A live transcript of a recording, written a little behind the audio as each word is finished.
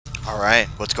Alright,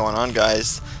 what's going on,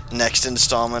 guys? Next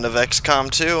installment of XCOM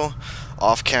 2.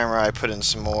 Off camera I put in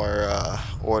some more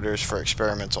orders for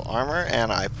experimental armor,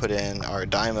 and I put in our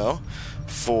Dymo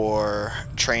for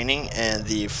training and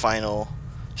the final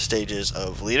stages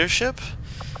of leadership.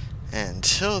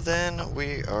 Until then,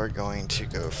 we are going to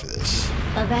go for this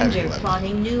Avenger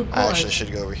plotting new course. I actually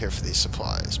should go over here for these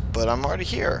supplies, but I'm already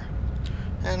here.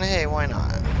 And hey, why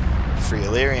not? Free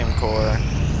Illyrium core.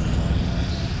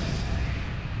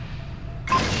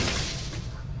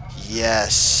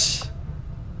 Yes.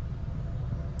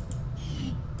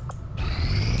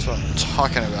 That's what I'm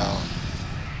talking about.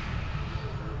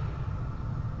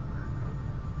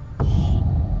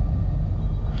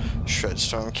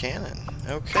 Shredstorm cannon.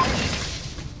 Okay.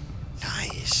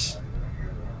 Nice.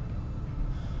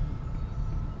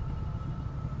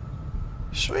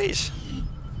 Sweet.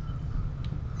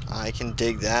 I can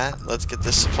dig that. Let's get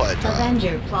this supply drop.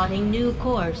 Avenger plotting new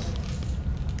course.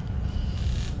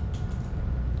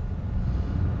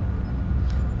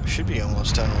 Should be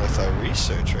almost done with our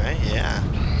research, right? Yeah.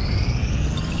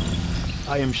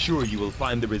 I am sure you will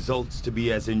find the results to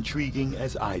be as intriguing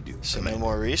as I do. So no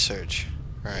more research,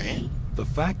 right? The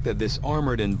fact that this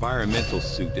armored environmental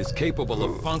suit is capable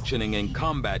of functioning in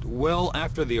combat well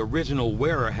after the original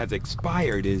wearer has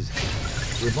expired is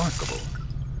remarkable.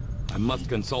 I must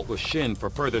consult with Shin for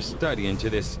further study into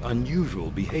this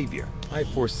unusual behavior. I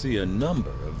foresee a number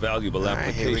of valuable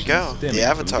applications here we go. stemming The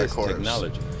Avatar from this cores.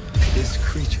 technology. This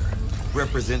creature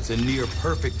represents a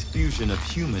near-perfect fusion of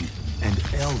human and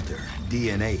elder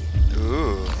DNA.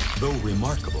 Ooh. Though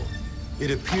remarkable,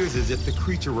 it appears as if the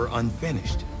creature were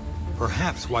unfinished.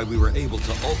 Perhaps why we were able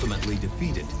to ultimately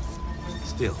defeat it.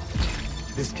 Still,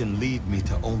 this can lead me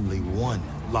to only one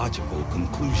logical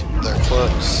conclusion. They're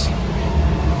close.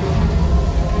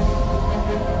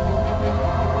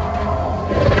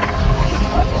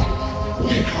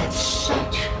 We had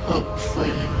such hope for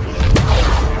you.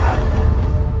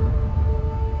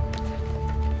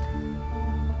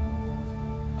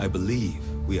 I believe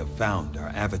we have found our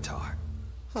avatar.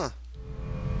 Huh.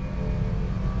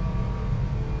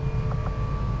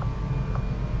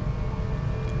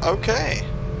 Okay.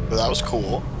 Well, that was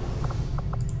cool.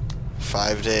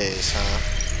 5 days, huh?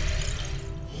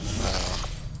 Well,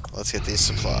 let's get these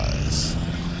supplies.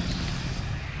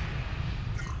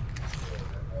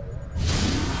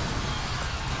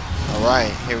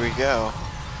 Alright, here we go.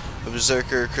 A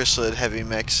Berserker, Chrysalid, Heavy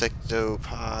Mech,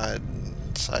 Sectopod,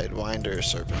 Sidewinder,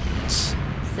 Serpents.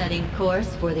 Setting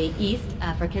course for the East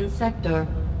African sector.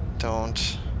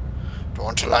 Don't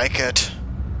like it.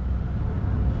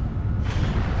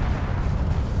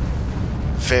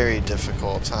 Very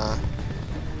difficult, huh?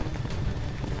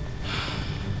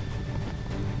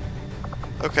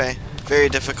 Okay, very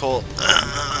difficult.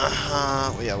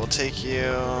 Yeah, we'll take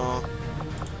you.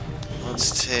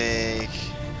 Let's take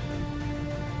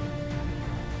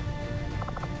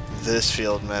this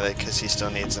field medic because he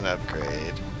still needs an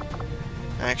upgrade.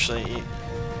 Actually,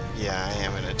 yeah, I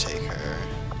am gonna take her.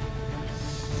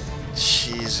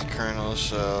 She's a colonel,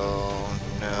 so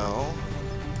no.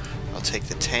 I'll take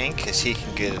the tank because he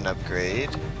can get an upgrade.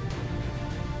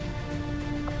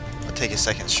 I'll take a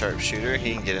second sharpshooter,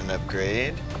 he can get an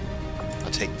upgrade.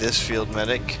 I'll take this field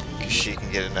medic because she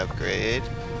can get an upgrade.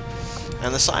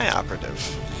 And the Psi Operative.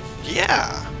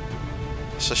 Yeah!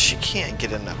 So she can't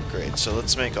get an upgrade. So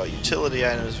let's make all utility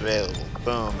items available.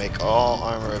 Boom. Make all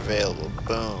armor available.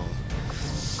 Boom.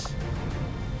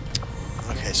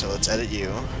 Okay, so let's edit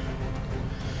you.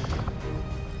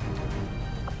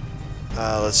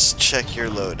 Let's check your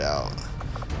loadout.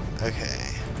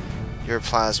 Okay. Your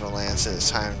plasma lance, it's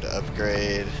time to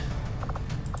upgrade.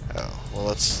 Oh, well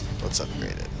let's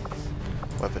upgrade it.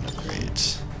 Weapon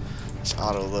upgrades. It's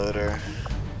auto loader.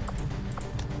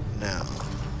 No.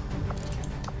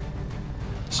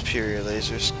 Superior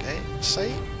laser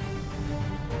sight?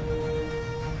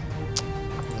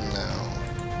 No.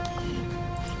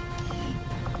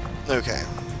 Okay.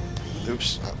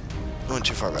 Oops. Oh, went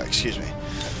too far back, excuse me.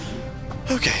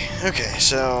 Okay,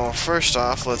 so first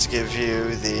off, let's give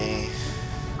you the...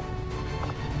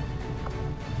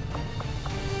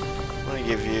 I'm gonna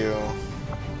give you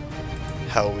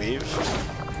Hellweave,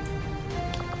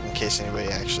 in case anybody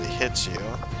actually hits you.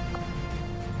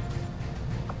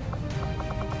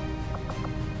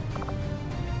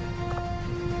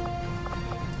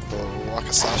 The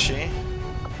Wakasashi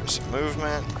for some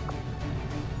movement.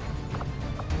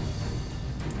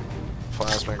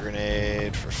 Plasma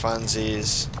grenade for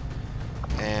funsies,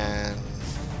 and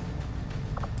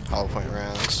hollow point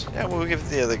rounds. Yeah, we'll give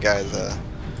the other guy the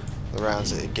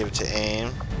rounds that give it to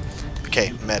aim.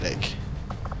 Okay, medic.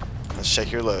 Let's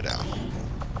check your loadout.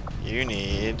 You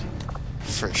need,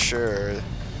 for sure,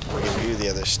 I'll give you the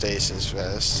other stasis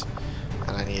vest.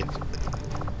 And I need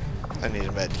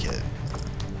a med kit.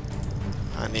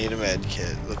 I need a med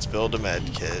kit. Let's build a med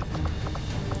kit.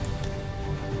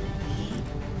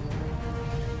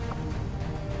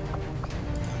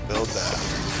 Build that.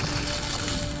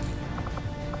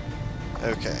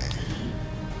 Okay.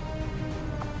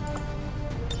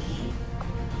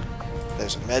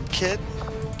 There's a med kit.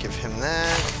 Give him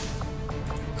that.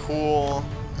 Cool.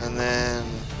 And then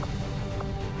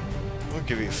we'll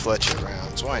give you Fletcher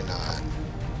rounds. Why not?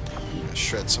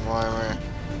 Shred some armor.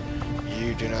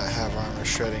 You do not have armor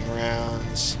shredding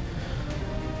rounds.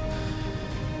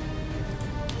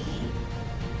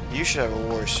 You should have a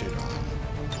war suit on.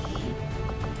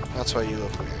 That's why you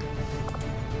look weird.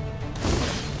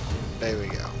 There we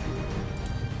go.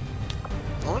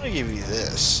 I want to give you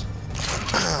this.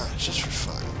 Just for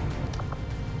fun.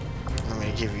 I'm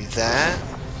going to give you that.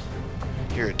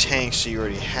 You're a tank, so you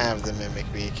already have the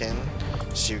Mimic Beacon.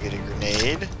 So you get a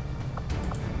grenade.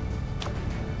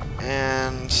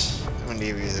 And I'm going to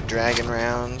give you the Dragon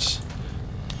rounds.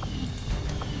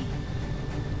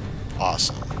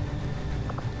 Awesome.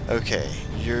 Okay,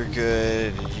 you're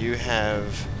good. You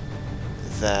have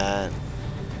that.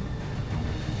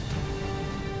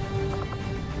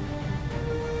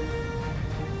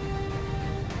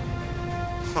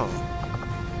 Huh.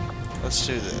 Let's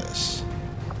do this.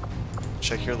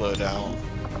 Check your loadout.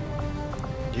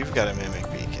 You've got a Mimic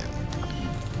Beacon.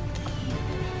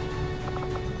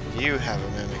 You have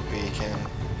a Mimic Beacon.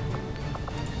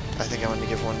 I think I'm going to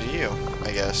give one to you,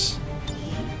 I guess.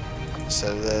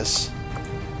 Instead of this.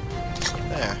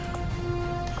 There.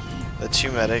 The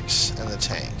 2 medics and the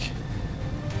tank.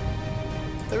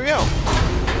 There we go.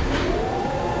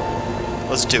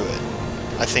 Let's do it.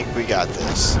 I think we got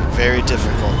this. Very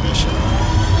difficult mission.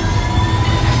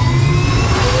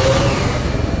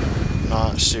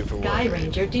 Not super Sky worried.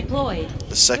 Ranger deployed.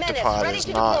 The Sectopod is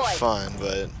not fun,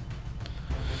 but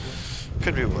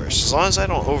could be worse. As long as I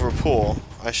don't overpull,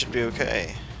 I should be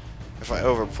okay. If I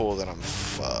overpull, then I'm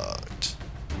fucked.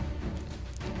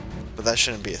 But that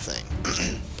shouldn't be a thing.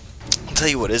 I'll tell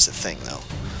you what is a thing, though.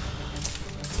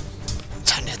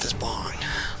 Time to hit this bong.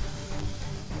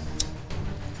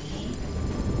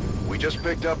 We just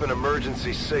picked up an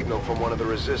emergency signal from one of the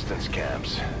resistance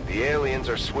camps. The aliens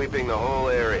are sweeping the whole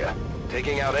area,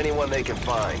 taking out anyone they can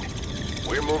find.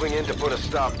 We're moving in to put a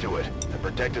stop to it and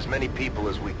protect as many people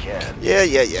as we can. Yeah.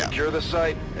 Secure the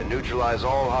site and neutralize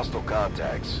all hostile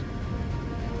contacts.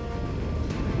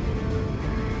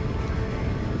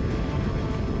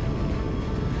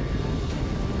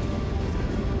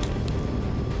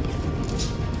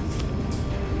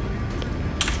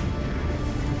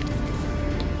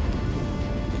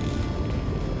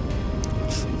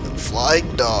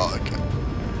 Flying dog.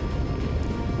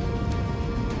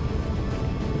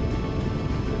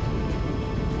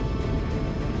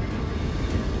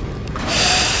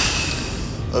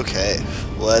 Okay,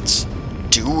 let's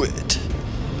do it.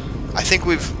 I think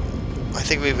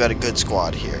we've got a good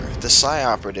squad here. The Psi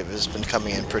operative has been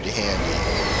coming in pretty handy.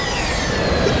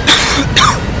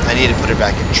 I need to put her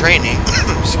back in training.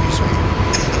 Excuse me.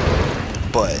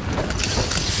 But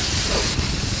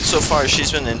so far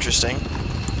she's been interesting.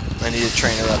 I need to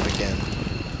train her up again.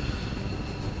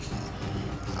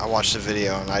 I watched the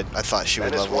video and I thought she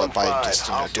would level up by just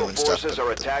doing stuff. Forces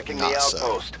are attacking the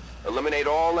outpost. Eliminate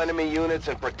all enemy units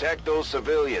and protect those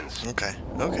civilians. Okay.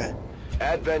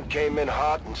 Advent came in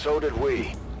hot and so did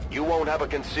we. You won't have a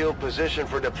concealed position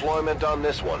for deployment on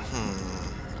this one.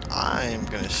 I'm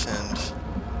gonna send.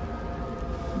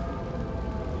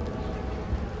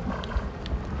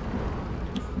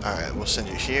 Alright, we'll send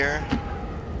you here.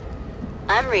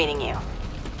 I'm reading you.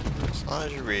 As long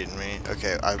as you're reading me.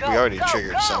 Okay, we already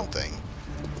triggered something.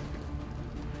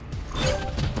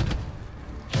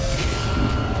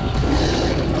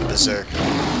 A berserker.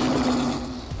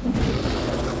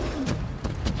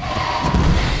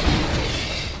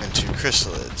 And 2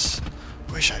 chrysalids.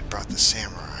 Wish I'd brought the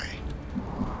samurai.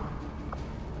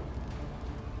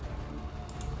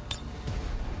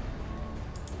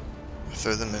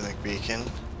 Throw the Mimic Beacon.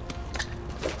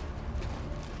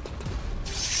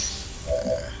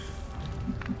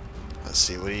 Let's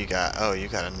see, what do you got? Oh, you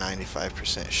got a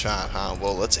 95% shot, huh?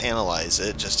 Well, let's analyze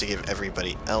it just to give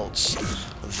everybody else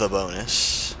the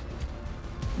bonus.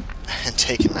 And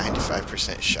take a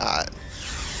 95% shot.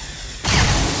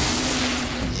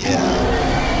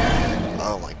 Yeah.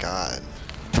 Oh my god.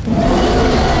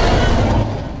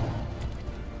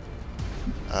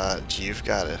 You've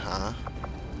got it, huh?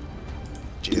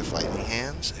 Do you have lightning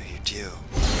hands? Oh, you do.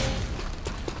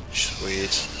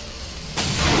 Sweet.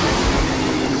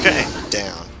 Okay,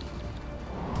 down.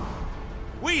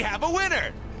 We have a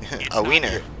winner. A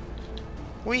wiener.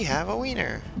 We have a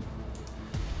wiener.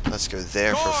 Let's go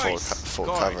there for full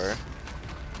cover.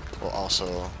 We'll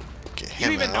also get him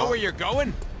You even know out. where you're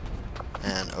going?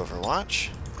 And Overwatch.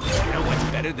 You know what's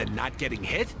better than not getting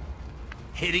hit?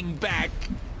 Hitting back.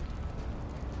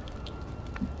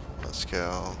 Let's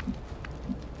go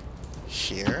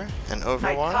here and I'm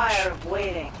Overwatch. tired of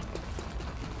waiting.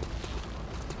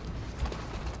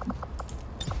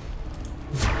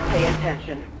 Pay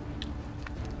attention.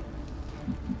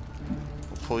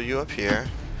 We'll pull you up here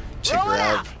to Roll it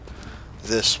grab out.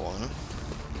 this one.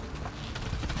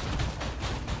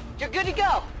 You're good to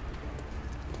go.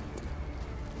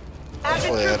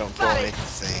 Hopefully I don't pull spotted.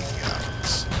 anything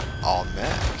else. All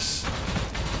mechs.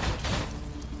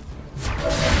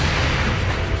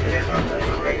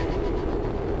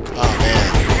 Oh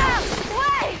man.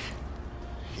 Wait!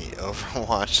 He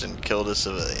overwatched and killed a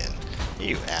civilian.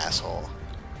 You asshole.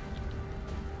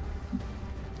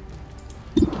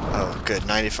 Oh, good.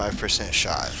 95%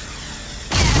 shot.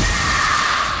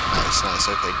 Nice, nice.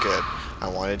 Okay, good. I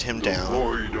wanted him down.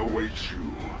 Void awaits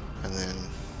you. And then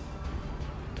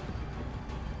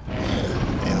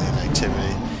alien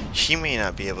activity. He may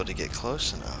not be able to get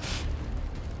close enough.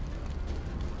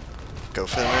 Go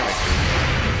for the mimic.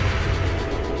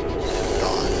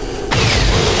 Gone.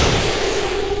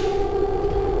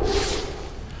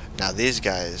 Now these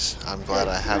guys, I'm glad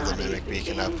I have the mimic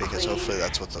beacon up because hopefully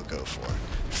that's what they'll go for.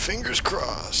 Fingers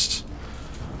crossed.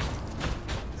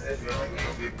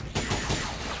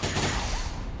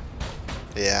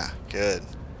 Yeah, good.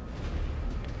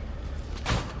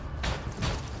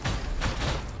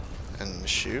 And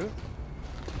shoot.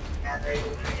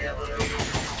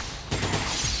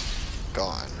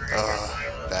 Gone.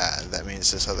 Ugh, bad. That means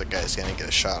this other guy's gonna get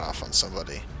a shot off on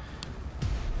somebody.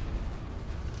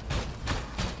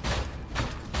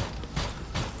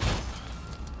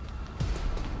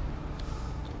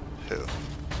 Who?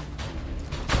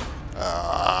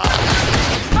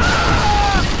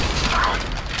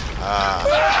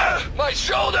 My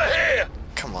shoulder here.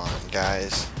 Come on,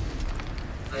 guys.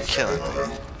 You're killing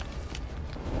me.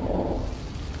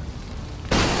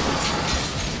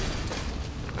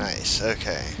 Nice,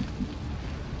 okay.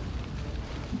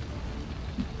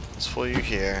 Let's pull you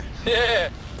here. Yeah.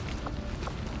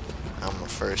 I'm gonna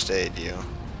first aid you.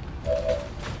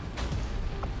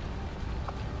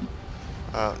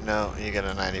 Oh, no, you got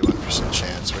a 91%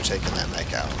 chance. We're taking that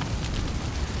mech out.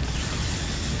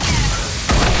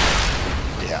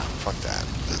 Yeah, fuck that.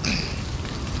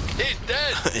 He's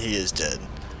dead. He is dead.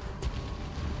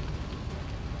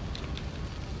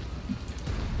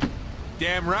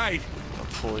 Damn right. I'll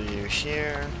pull you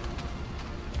here.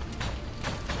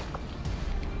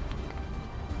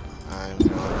 I'm going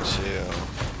to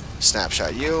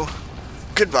snapshot you.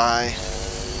 Goodbye.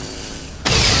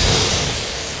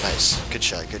 Nice. Good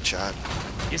shot, good shot.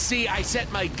 You see, I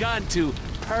set my gun to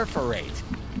perforate.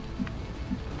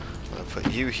 I'm going to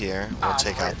put you here. We'll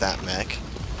take out that mech.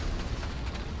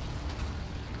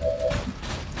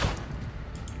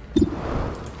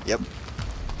 Yep.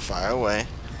 Fire away.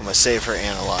 I'm going to save her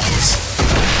analyze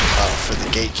for the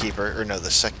gatekeeper. Or no, the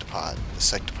sectopod. The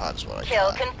sectopod is what I Kill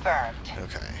call it. confirmed.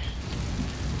 Okay.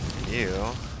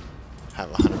 You have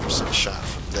a 100% shot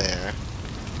from there.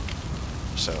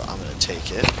 So I'm going to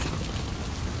take it.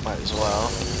 Might as well.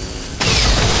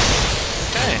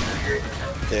 Okay.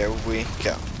 There we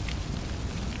go.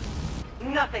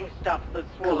 Nothing stops the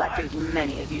collect as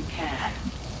many as you can.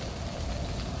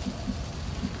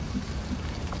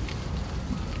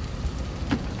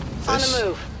 On the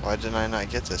move. Why did I not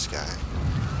get this guy?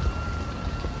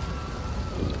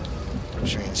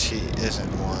 Which means he isn't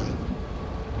one.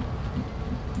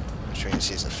 Which means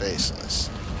he's a faceless.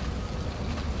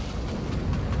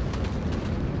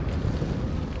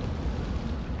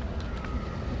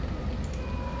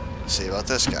 Let's see about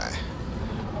this guy.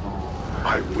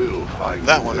 I will find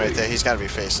That a one way. right there, he's got to be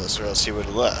faceless or else he would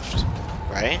have left.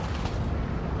 Right?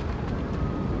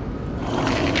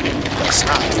 That's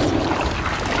not.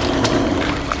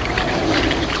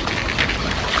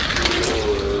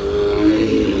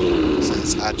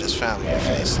 Since I just found me a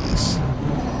faceless.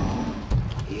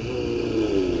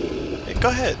 Hey, go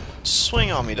ahead.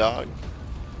 Swing on me, dog.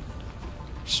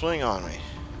 Swing on me.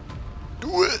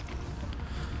 Do it.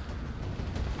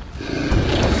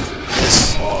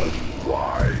 Yes.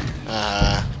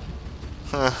 Why?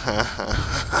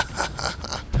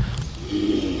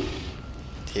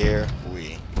 Here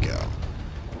we go.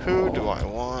 Who do I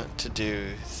want to do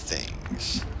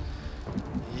things?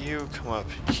 You come up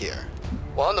here.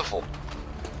 Wonderful.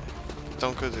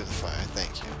 Don't go through the fire,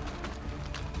 thank you.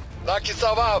 Knock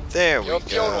yourself out. There we You're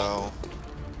go.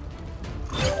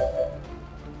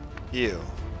 You.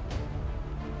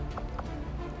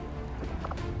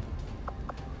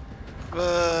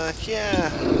 Yeah,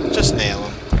 just nail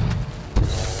him.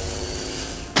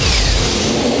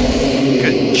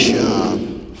 Good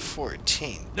job.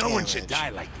 14 No one should damage. die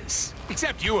like this.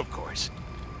 Except you, of course.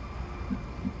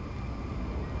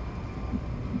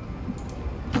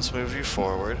 Let's move you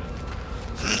forward.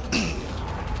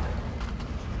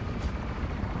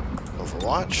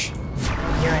 Overwatch.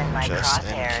 You're in my Just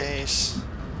crosshairs. in case.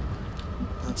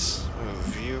 Let's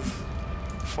move you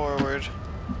forward.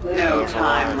 No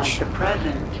time like Overwatch. the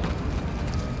present.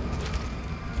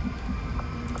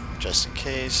 Just in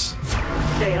case.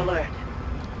 Stay alert.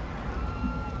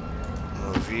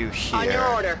 Move you here. On your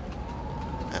order.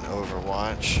 And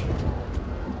Overwatch.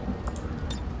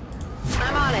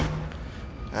 I'm on it.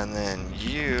 And then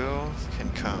you can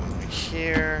come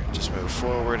here. Just move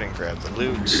forward and grab the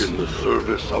loot. In the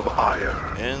service of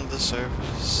ire. In the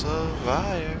service of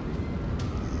fire.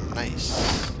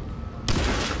 Nice.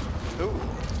 Ooh.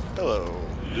 Hello.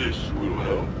 This will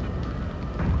help.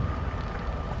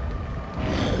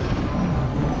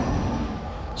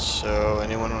 So,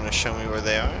 anyone want to show me where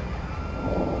they are?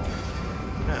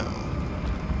 No.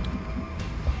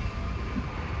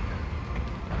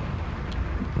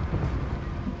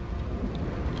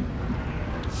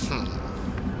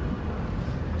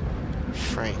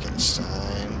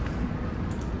 Frankenstein.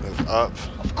 Move up.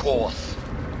 Of course.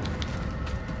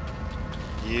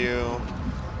 You.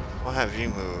 We'll have you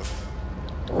move.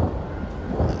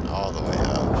 And all the way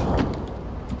up.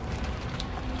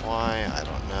 Why? I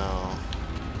don't know.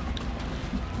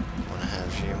 I want to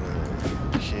have you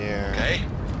move here. Okay.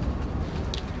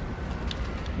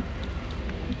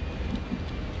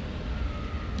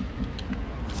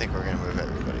 I think we're going to move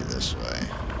everybody this way.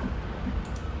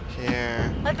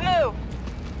 Here. Let's move.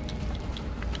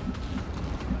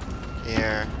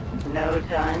 Here. No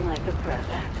time like the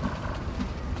present.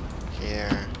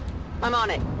 Here. I'm on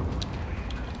it.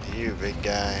 You, big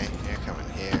guy. You're coming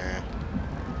here.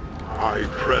 I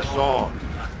press on.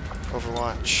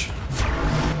 Overwatch.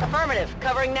 Affirmative.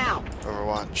 Covering now.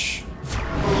 Overwatch.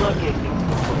 Looking to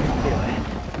do it.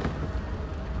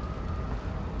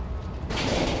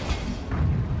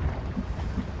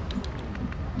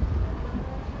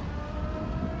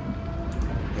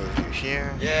 Move you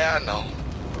here. Yeah, I know.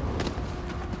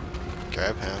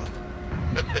 Grab him.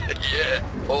 Yeah.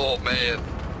 Oh man.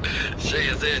 She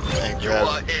is it. And You are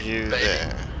grab it, you baby.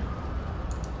 there.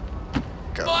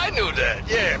 Go. Oh, I knew that.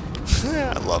 Yeah.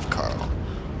 I love Carl.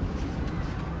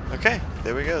 Okay,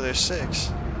 there we go. There's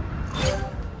 6.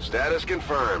 Status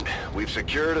confirmed. We've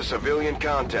secured a civilian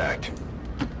contact.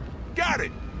 Got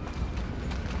it.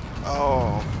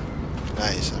 Oh,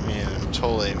 nice. Immune.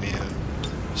 Totally immune.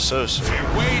 So sweet.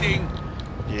 We're waiting.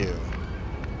 You.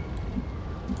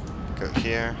 Go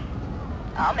here.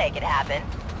 I'll make it happen.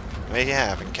 Make it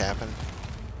happen, Captain.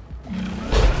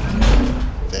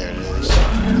 There it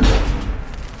is.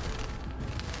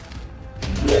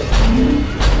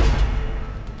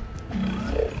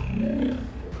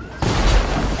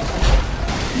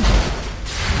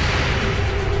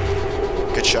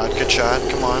 Good shot, good shot.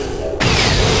 Come on.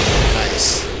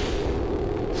 Nice.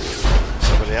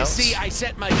 Somebody else? See, I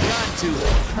set my gun to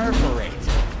perforate.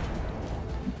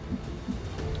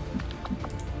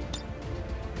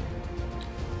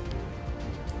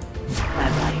 I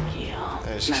like you.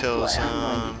 There's That's kill why I'm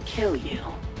zone. going to kill you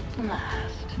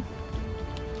last.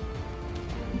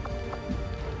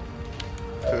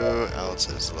 Who else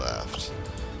is left?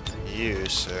 You,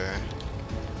 sir,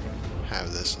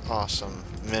 have this awesome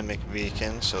mimic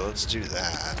beacon, so let's do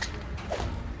that.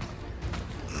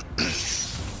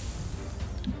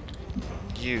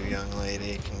 You, young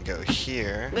lady, can go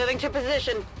here Moving to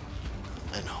position.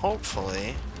 and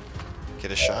hopefully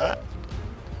get a shot.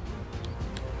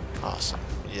 Awesome.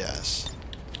 Yes.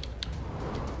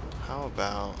 How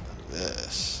about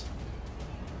this?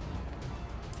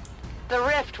 The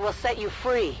rift will set you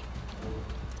free.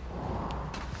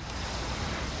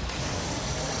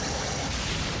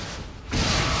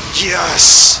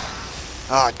 Yes!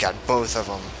 Oh, I got both of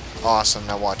them. Awesome.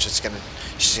 Now watch, she's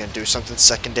gonna do something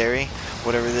secondary.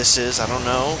 Whatever this is, I don't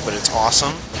know, but it's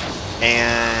awesome.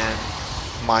 And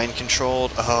mind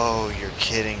controlled. Oh, you're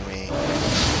kidding me.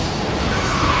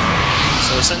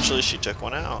 So essentially she took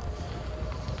one out.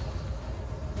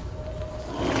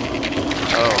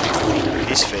 Oh,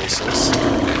 he's faceless.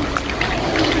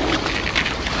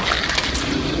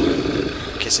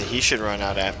 Okay, so he should run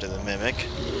out after the mimic,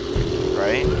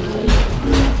 right?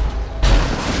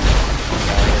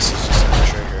 I guess he's just gonna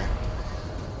trigger.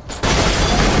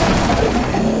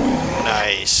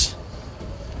 Nice.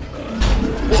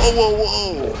 Whoa, whoa,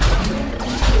 whoa!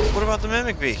 What about the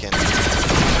mimic beacon?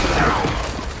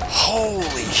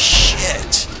 Holy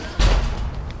shit!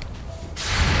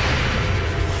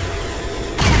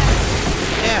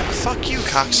 Yeah, fuck you,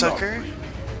 cocksucker.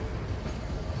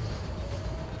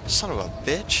 Son of a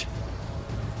bitch.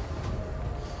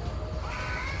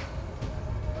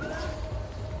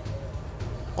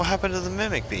 What happened to the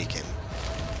mimic beacon?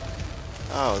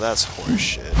 Oh, that's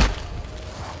horseshit.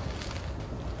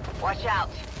 Watch out.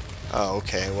 Oh,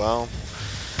 okay, well.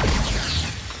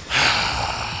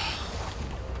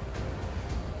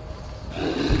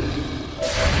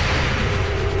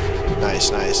 Nice,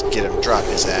 nice. Get him. Drop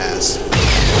his ass.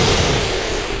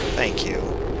 Thank you.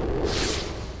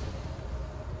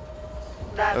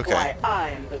 That's Okay. why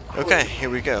I'm the queen. Okay,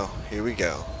 here we go. Here we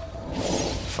go.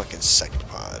 Fucking second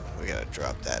pod. We gotta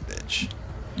drop that bitch.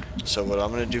 So what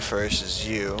I'm gonna do first is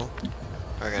you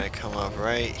are gonna come up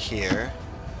right here.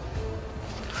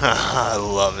 I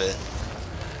love it.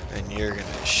 And you're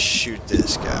gonna shoot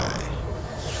this guy.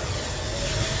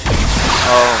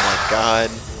 Oh my god.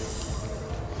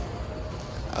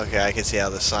 Okay, I can see how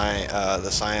the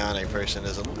psionic person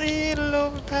is a little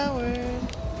overpowered.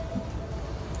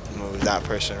 Move that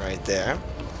person right there.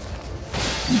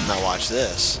 Now watch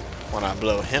this. When I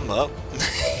blow him up,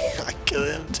 I kill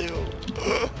him too.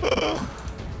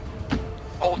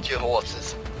 Hold your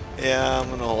horses. Yeah, I'm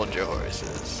gonna hold your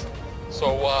horses.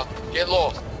 So, get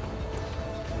lost.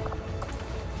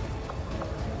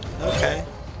 Okay.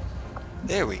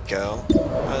 There we go.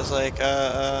 I was like,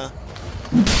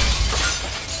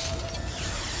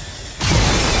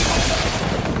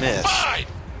 miss. Fine.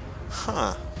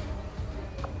 Huh.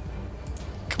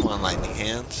 Come on, lightning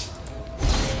hands.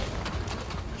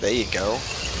 There you go.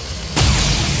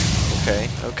 Okay,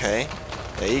 okay.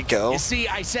 There you go. You see,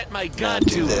 I set my Now gun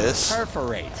do to this.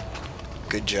 perforate.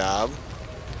 Good job.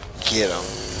 Get him.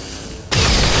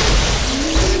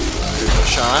 Critical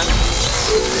shot.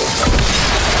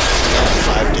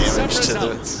 5 damage to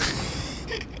the...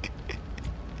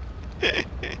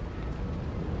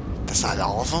 That's not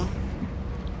all of them?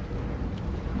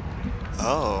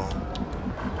 Oh.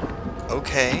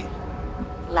 Okay.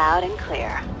 Loud and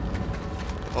clear.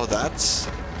 Oh, that's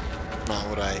not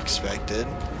what I expected.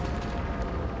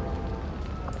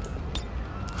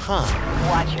 Huh.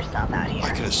 Watch yourself out here. I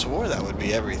could have swore that would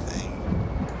be everything.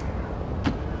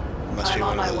 Must be I'm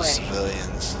one on of my those way.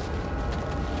 civilians.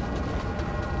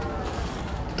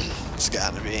 It's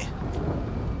gotta be.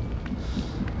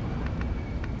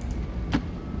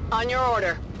 On your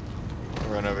order.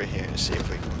 Run over here and see if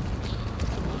we can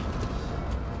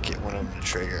get one of them to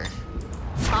trigger.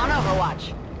 On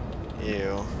Overwatch.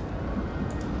 You.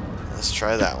 Let's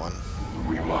try that one.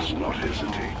 We must not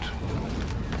hesitate.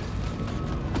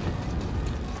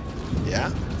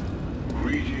 Yeah?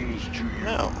 Greetings to you,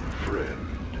 No. friend.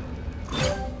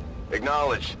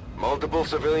 Acknowledged. Multiple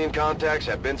civilian contacts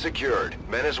have been secured.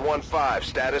 Menace 1-5,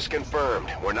 status confirmed.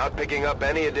 We're not picking up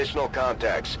any additional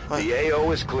contacts. What? The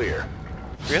AO is clear.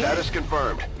 Really? Status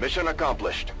confirmed. Mission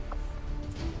accomplished.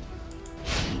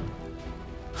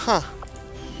 Huh.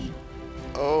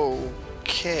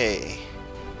 Okay.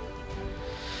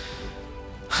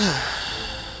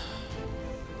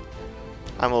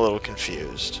 I'm a little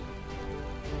confused.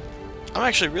 I'm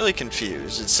actually really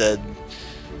confused. It said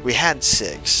we had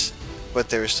 6, but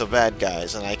they were still bad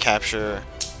guys, and I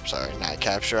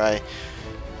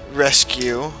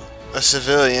rescue a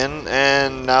civilian,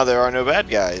 and now there are no bad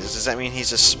guys. Does that mean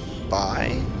he's a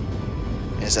spy?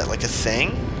 Is that like a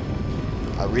thing?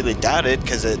 I really doubt it,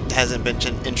 because it hasn't been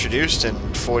introduced in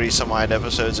 40-some-odd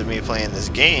episodes of me playing this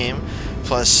game,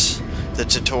 plus the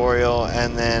tutorial,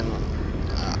 and then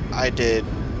I did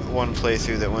one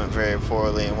playthrough that went very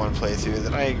poorly, and one playthrough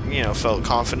that I, felt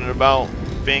confident about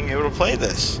being able to play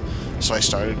this. So I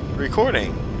started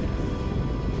recording.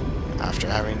 After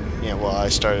having, I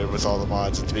started with all the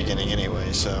mods at the beginning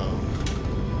anyway, so...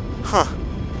 Huh.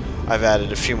 I've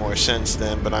added a few more since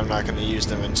then, but I'm not going to use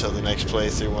them until the next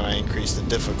playthrough when I increase the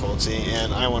difficulty,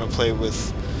 and I want to play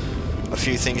with a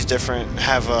few things different,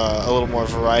 have a little more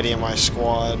variety in my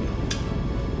squad,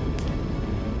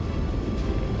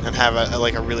 and have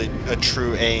a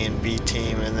true A and B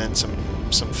team, and then some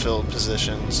filled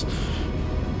positions.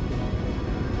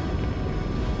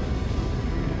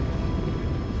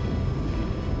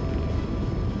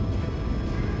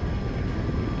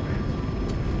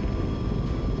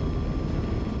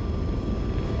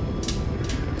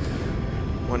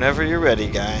 Whenever you're ready,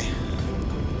 guy.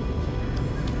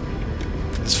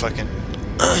 This fucking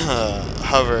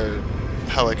hover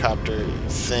helicopter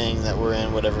thing that we're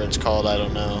in, whatever it's called, I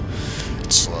don't know.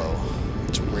 It's slow.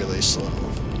 It's really slow.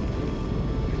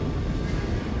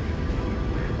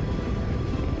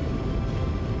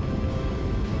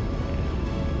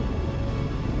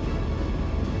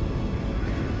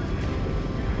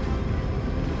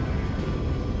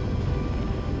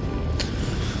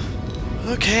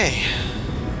 Okay.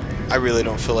 I really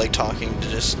don't feel like talking to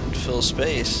just fill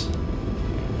space.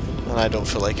 And I don't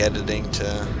feel like editing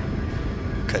to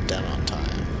cut down on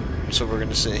time. So we're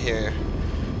gonna sit here,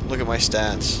 look at my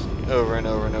stats over and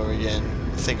over and over again.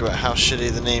 Think about how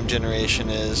shitty the name generation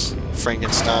is,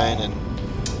 Frankenstein and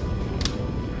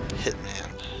Hitman.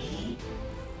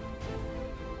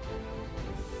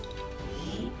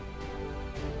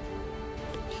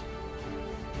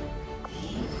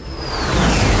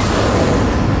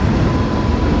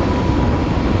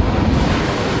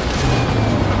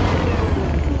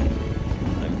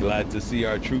 To see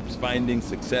our troops finding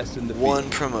success in the field. One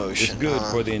promotion. It's good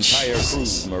for the entire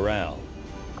crew's morale.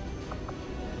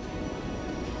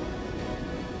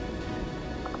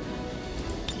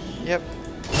 Yep.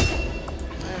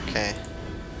 Okay.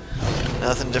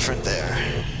 Nothing different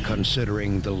there.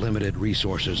 Considering the limited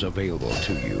resources available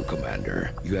to you,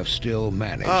 Commander, you have still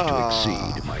managed to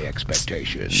exceed my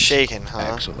expectations. Shaken,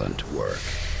 huh? Excellent work.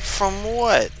 From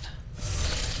what?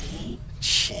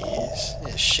 Jeez.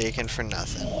 You're shaking for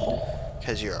nothing.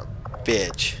 Because you're a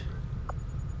bitch.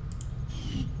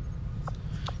 Can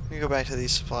we go back to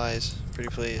these supplies? Pretty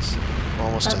please. We're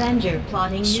almost done. Avenger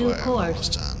plotting new We're course.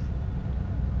 almost done.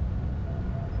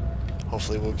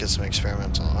 Hopefully we'll get some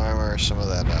experimental armor, some of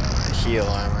that heal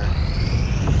armor.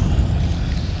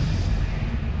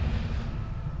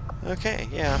 Okay,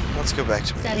 yeah, let's go back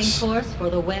to base. Setting course for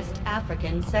the West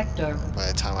African sector. By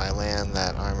the time I land,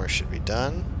 that armor should be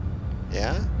done.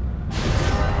 Yeah?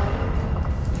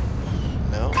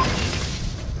 No?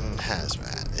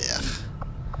 Hazmat,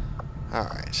 yeah.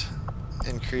 Alright.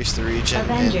 Increase the region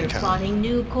Avenger income. plotting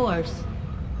new course.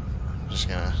 I'm just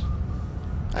gonna...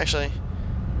 Actually,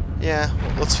 yeah,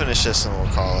 let's finish this and we'll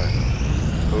call it.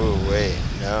 Ooh, wait,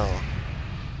 no.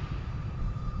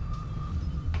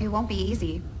 It won't be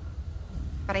easy,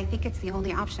 but I think it's the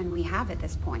only option we have at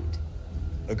this point.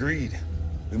 Agreed.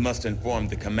 We must inform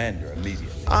the commander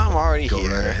immediately. I'm already Go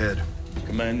here. right ahead.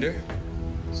 Commander,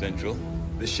 Central,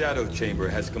 the Shadow Chamber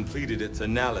has completed its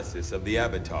analysis of the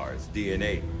Avatar's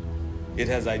DNA. It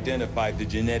has identified the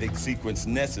genetic sequence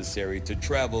necessary to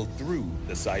travel through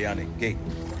the Psionic Gate.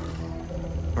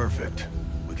 Perfect.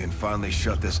 We can finally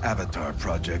shut this Avatar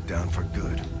project down for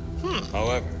good.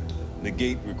 However, the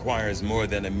gate requires more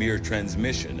than a mere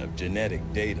transmission of genetic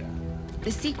data.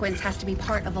 The sequence has to be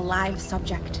part of a live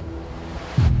subject.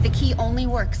 The key only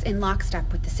works in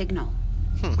lockstep with the signal.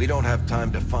 We don't have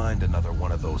time to find another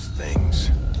one of those things,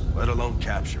 let alone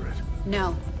capture it.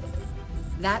 No.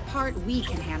 That part we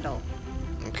can handle.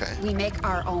 Okay. We make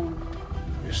our own.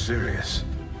 You're serious?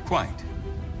 Quite.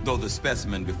 Though the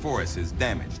specimen before us is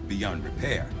damaged beyond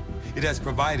repair, it has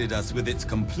provided us with its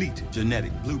complete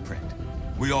genetic blueprint.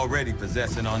 We already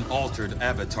possess an unaltered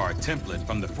Avatar template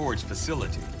from the Forge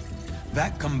facility.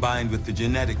 That, combined with the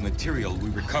genetic material we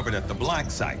recovered at the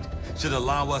Black Site, should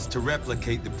allow us to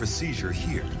replicate the procedure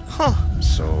here.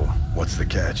 So, what's the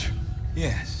catch?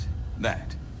 Yes,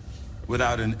 that.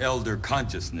 Without an elder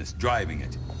consciousness driving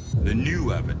it, the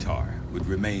new Avatar would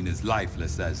remain as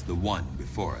lifeless as the one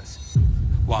before us.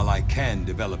 While I can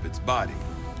develop its body,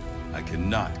 I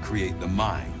cannot create the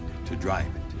mind to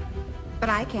drive it. But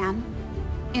I can.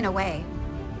 In a way.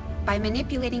 By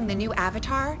manipulating the new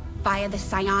Avatar via the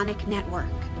psionic network.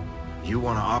 You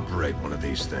want to operate one of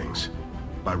these things?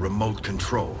 By remote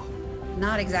control?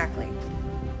 Not exactly.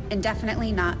 And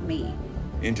definitely not me.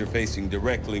 Interfacing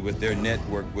directly with their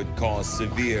network would cause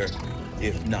severe,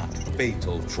 if not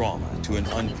fatal, trauma to an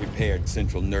unprepared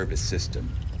central nervous system.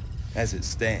 As it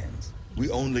stands,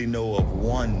 we only know of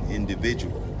one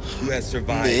individual who has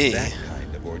survived that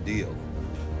kind of ordeal.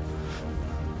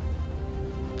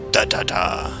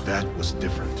 That was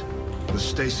different. The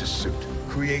stasis suit.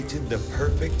 Created the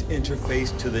perfect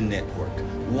interface to the network,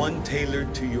 one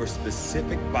tailored to your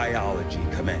specific biology,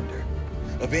 Commander.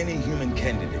 Of any human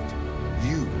candidate,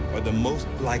 you are the most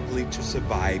likely to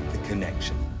survive the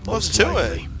connection. Let's do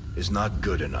it. Is not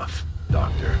good enough,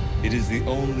 Doctor. It is the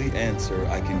only answer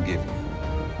I can give you,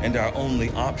 and our only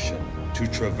option to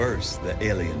traverse the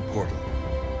alien portal.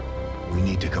 We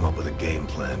need to come up with a game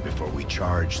plan before we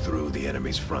charge through the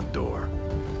enemy's front door.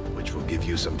 Which will give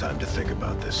you some time to think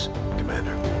about this,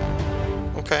 Commander.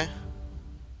 Okay.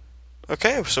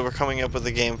 Okay, so we're coming up with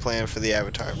a game plan for the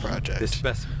Avatar project. This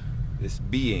specimen, this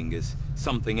being is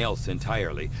something else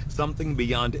entirely. Something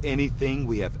beyond anything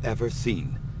we have ever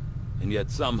seen. And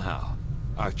yet somehow,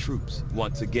 Our troops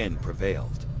once again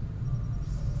prevailed.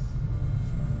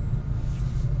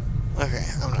 Okay,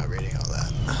 I'm not reading all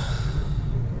that.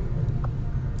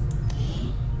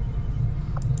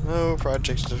 No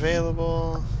projects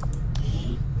available.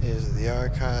 These are the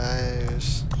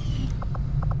archives.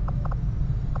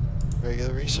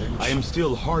 Regular research. I am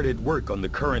still hard at work on the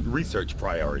current research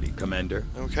priority, Commander.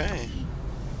 Okay.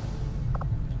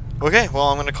 Okay, well,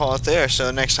 I'm going to call it there.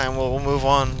 So next time we'll move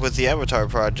on with the Avatar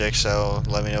project, so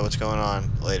let me know what's going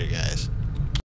on later, guys.